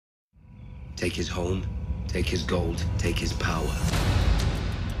Take his home, take his gold, take his power.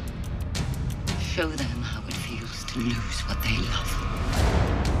 Show them how it feels to lose what they love.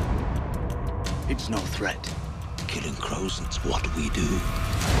 It's no threat. Killing crows is what we do.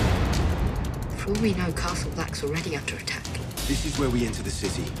 For all we know, Castle Black's already under attack. This is where we enter the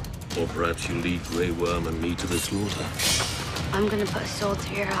city. Or perhaps you lead Grey Worm and me to the slaughter. I'm gonna put a sword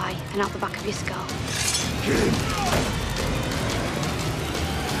through your eye and out the back of your skull.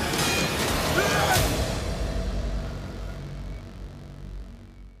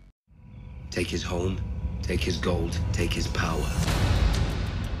 Take his home, take his gold, take his power.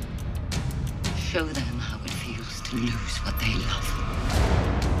 Show them how it feels to lose what they love.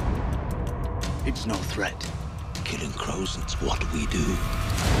 It's no threat. Killing crows is what we do.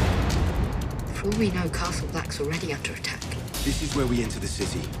 For all we know, Castle Black's already under attack. This is where we enter the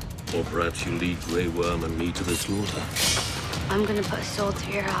city. Or perhaps you lead Grey Worm and me to the slaughter. I'm gonna put a sword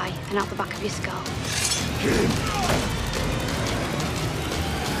through your eye and out the back of your skull.